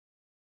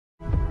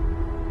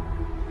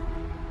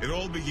It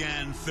all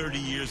began 30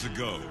 years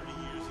ago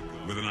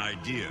with an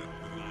idea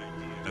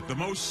that the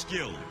most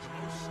skilled,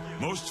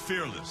 most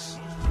fearless,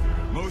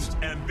 most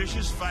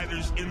ambitious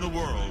fighters in the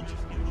world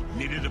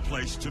needed a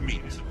place to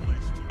meet,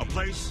 a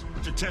place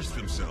to test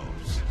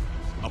themselves,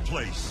 a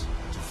place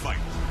to fight.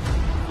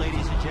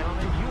 Ladies and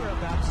gentlemen, you are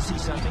about to see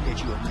something that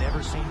you have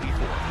never seen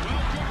before.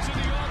 Welcome to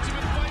the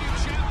Ultimate Fighting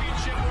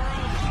Championship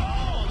world.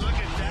 Oh, look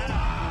at that.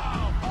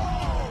 Wow.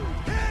 Oh,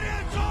 it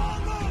is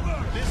all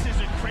over. This is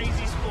a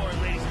crazy sport,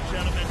 ladies and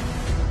gentlemen.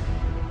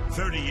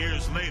 30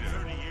 years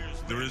later,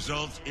 the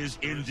result is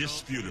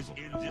indisputable.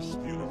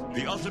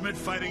 The Ultimate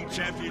Fighting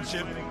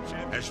Championship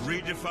has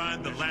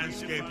redefined the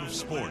landscape of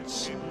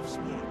sports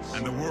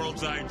and the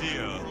world's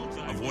idea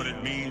of what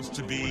it means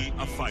to be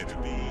a fighter.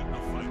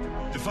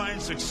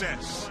 Define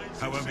success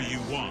however you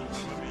want,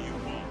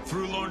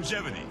 through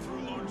longevity.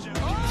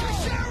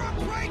 Teixeira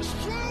breaks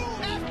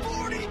through at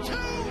 42.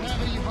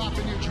 Having you hop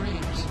in your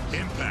dreams.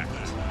 Impact.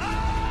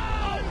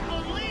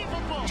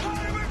 Unbelievable.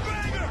 Conor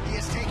McGregor. He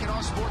has taken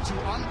our sport to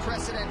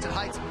unprecedented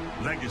heights.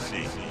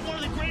 Legacy. One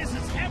of the greatest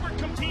that's ever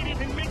competed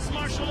in mixed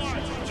martial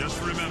arts.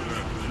 Just remember,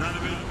 none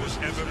of it was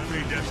ever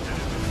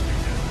predestined.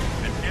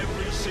 And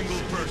every single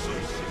person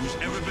who's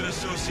ever been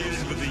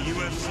associated with the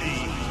UFC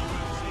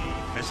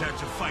has had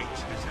to fight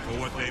for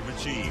what they've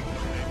achieved.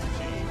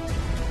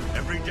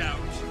 Every doubt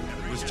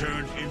was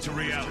turned into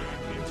reality.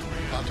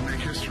 About to make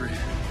history.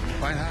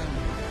 By hand.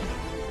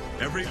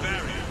 Every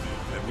barrier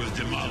that was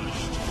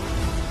demolished.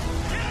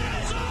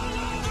 It's all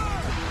over.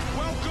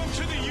 Welcome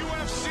to the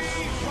UFC,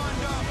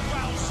 Ronda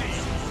Rousey.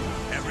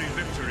 Every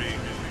victory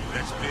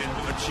that's been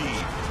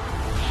achieved.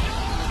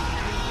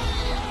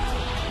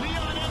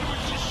 Leon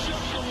Edwards just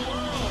shook the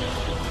world.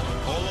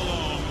 All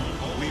along,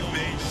 we've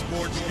made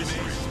sports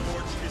history.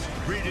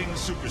 Breeding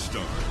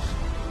superstars.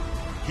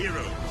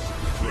 Heroes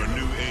for a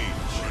new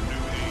age.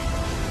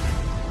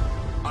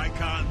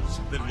 Icons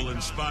that will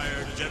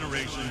inspire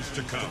generations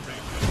to come.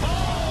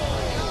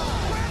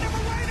 Brandon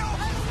Moreno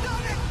has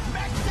done it.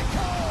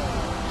 Mexico,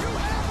 you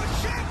have a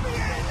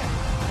champion.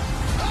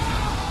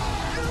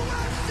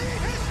 UFC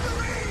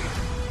history.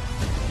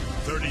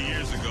 30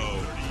 years ago,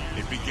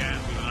 it began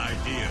with an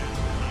idea.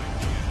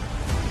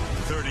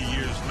 30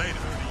 years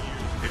later,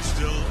 it's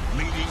still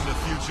leading the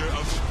future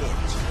of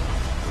sport.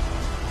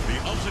 The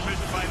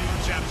Ultimate Fighting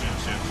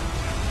Championship.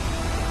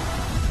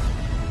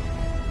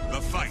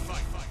 The fight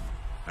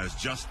has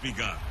just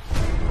begun.